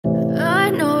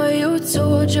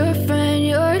told your friend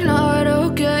you're not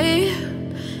okay,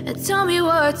 and tell me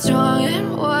what's wrong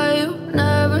and why you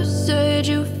never said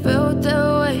you felt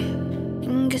that way.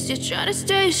 And guess you're trying to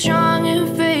stay strong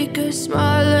and fake a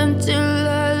smile until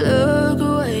I look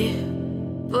away.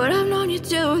 But I've known you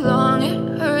too long,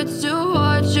 it hurts to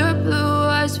watch your blue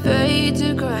eyes fade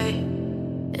to gray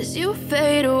as you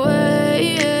fade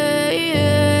away,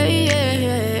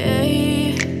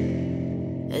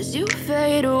 as you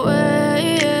fade away.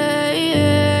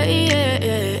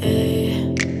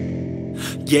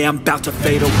 Yeah, I'm about to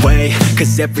fade away,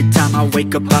 cause every time I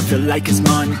wake up I feel like it's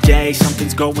Monday.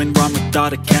 Something's going wrong with all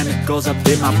the chemicals up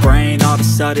in my brain. All of a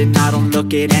sudden I don't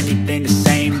look at anything the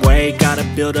same way. Got a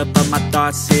buildup of my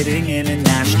thoughts sitting in an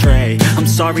ashtray. I'm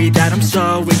sorry that I'm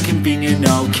so inconvenient,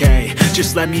 okay.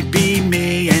 Just let me be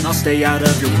me and I'll stay out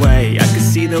of your way. I can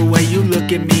see the way you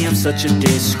look at me, I'm such a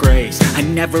disgrace. I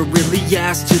never really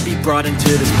asked to be brought into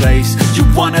this place. You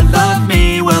wanna love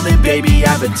me? Well then baby,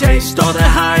 have a taste. All the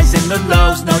highs and the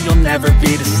lows, no, you'll never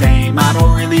be the same. I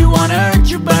don't really wanna hurt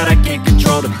you, but I can't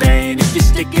control the pain. If you're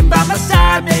sticking by my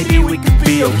side, maybe we could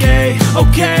be okay.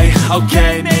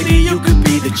 Okay, maybe you could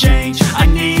be the change I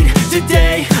need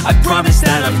today. I promise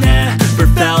that I've never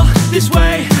felt this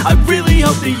way. I really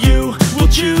hope that you will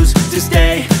choose to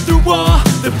stay through all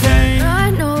the pain.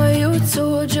 I know you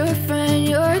told your friend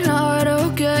you're not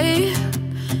okay,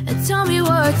 and tell me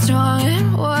what's wrong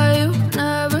and why you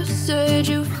never said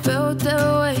you felt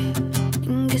that way.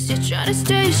 Guess you're trying to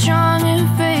stay strong and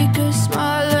fake a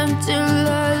smile until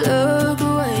I look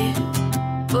away.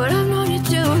 But I've known you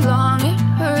too long, it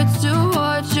hurts to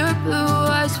watch your blue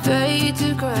eyes fade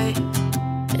to gray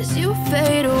as you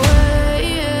fade away,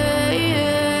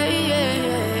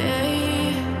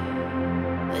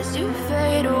 as you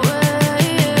fade away,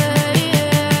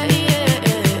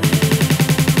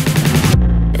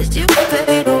 as you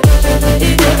fade away.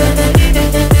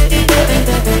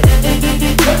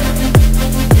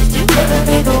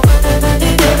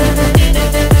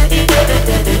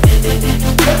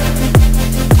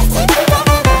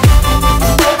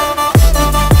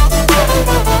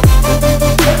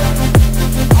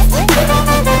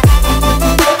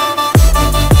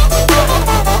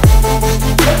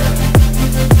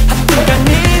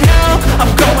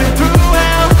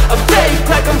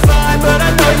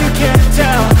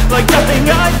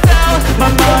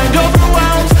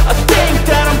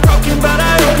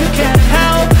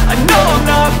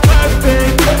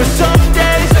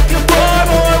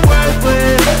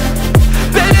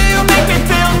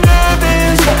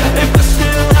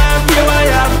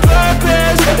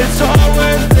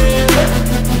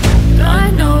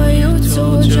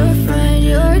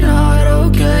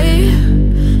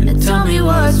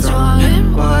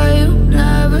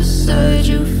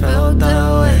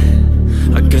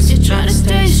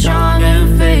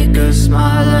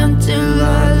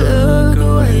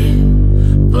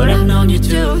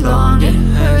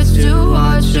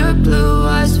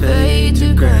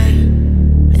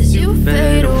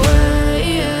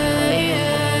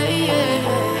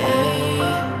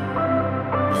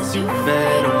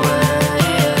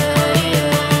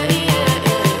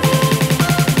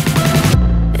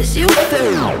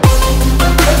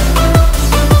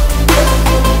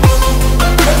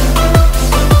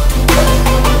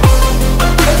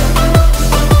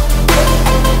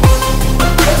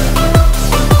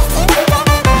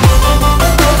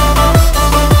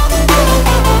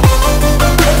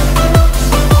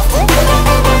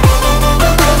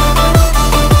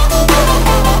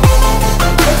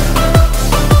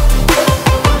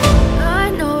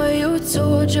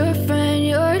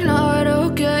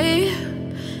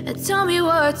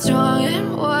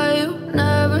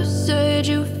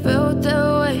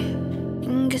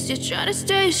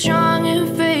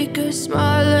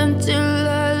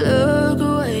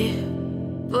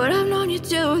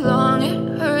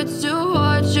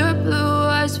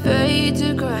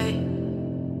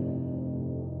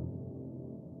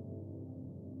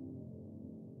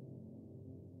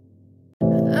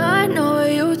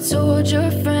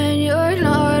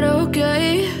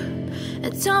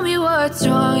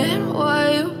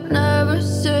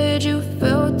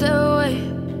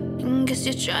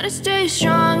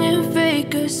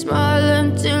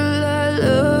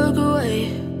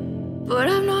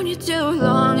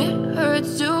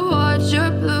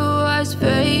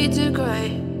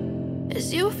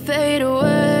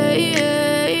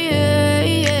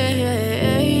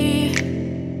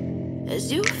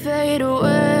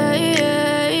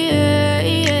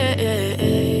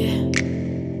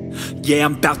 yeah,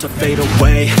 I'm about to fade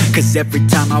away. Cause every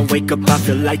time I wake up I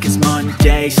feel like it's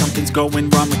Monday. Something's going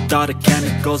wrong with all the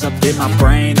chemicals up in my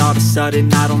brain. All of a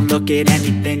sudden I don't look at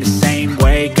anything the same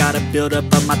way. Gotta build up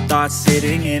of my thoughts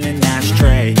sitting in an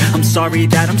ashtray. I'm sorry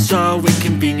that I'm so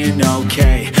inconvenient,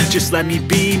 okay. Just let me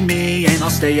be me and I'll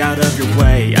stay out of your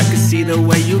way. I can see the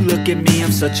way you look at me,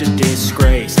 I'm such a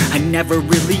disgrace. I never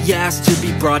really asked to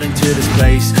be brought into this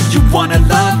place. You wanna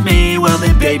love me? Well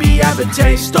then baby, have a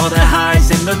taste. All the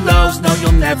highs and the lows, no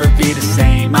you'll never be the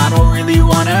same. I don't really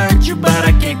wanna hurt you, but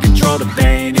I can't control the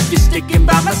pain. If you're sticking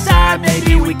by my side,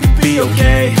 maybe we could be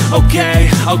okay.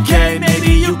 Okay,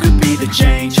 maybe you could be the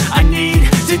change I need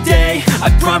today. I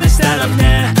promise that I've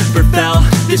never felt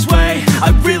this way. I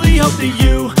really hope that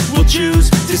you will choose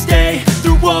to stay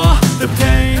through all the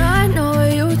pain. I know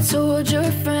you told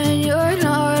your friend you're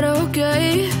not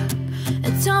okay,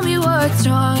 and tell me what's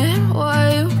wrong and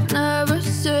why you never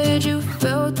said you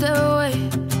felt that way.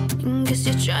 And guess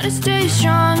you're trying to stay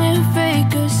strong and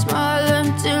fake a smile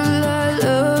until I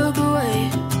look away.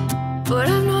 But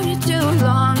I've known you too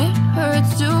long, it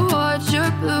hurts to watch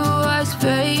your blue eyes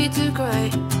fade to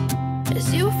gray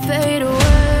as you fade away.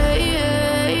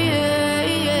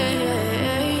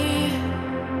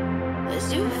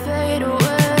 As you fade away.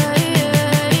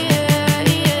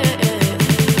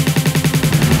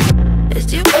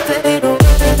 As you fade away. As you fade away.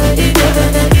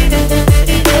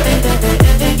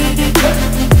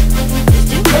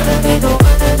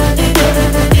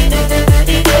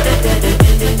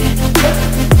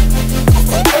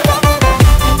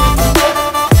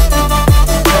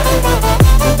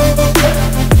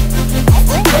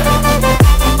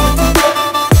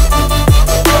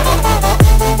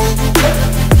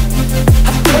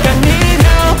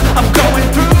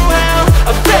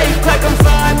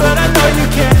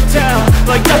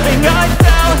 Like nothing I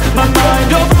felt, my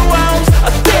mind overwhelms.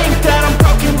 I think that I'm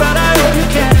broken, but I hope you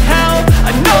can't help.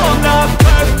 I know I'm not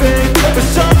perfect, but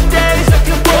some days I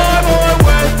feel far more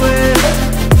worthless.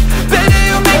 Baby,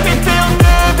 you make me feel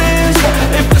nervous.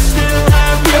 If I still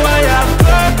have you, I have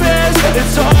purpose.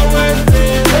 It's all worth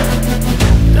it.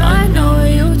 I know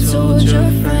you told your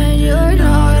friend you're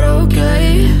not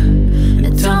okay,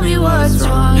 and tell me what's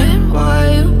wrong and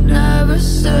why you never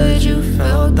said you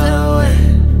felt that way.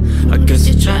 I guess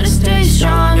you're trying to stay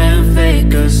strong and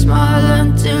fake a smile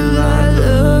until I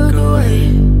look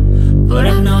away. But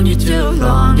I've known you too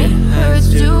long, it hurts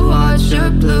to watch your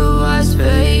blue eyes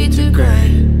fade to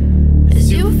gray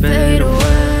as you fade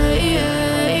away.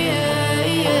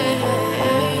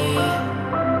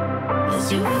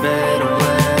 As you fade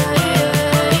away.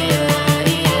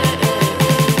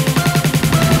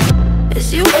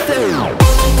 As you fade away.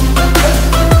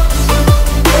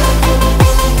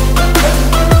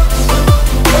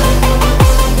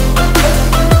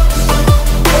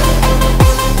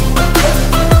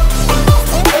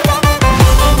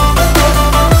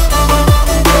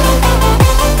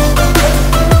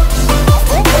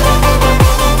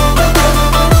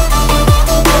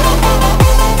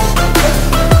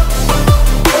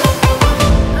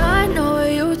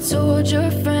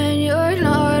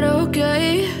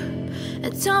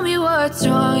 Tell me what's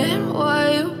wrong and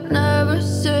why you never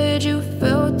said you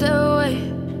felt that way.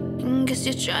 And guess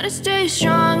you're trying to stay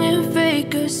strong and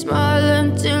fake a smile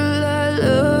until I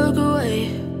look away.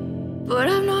 But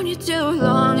I've known you too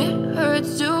long, it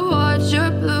hurts to watch your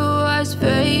blue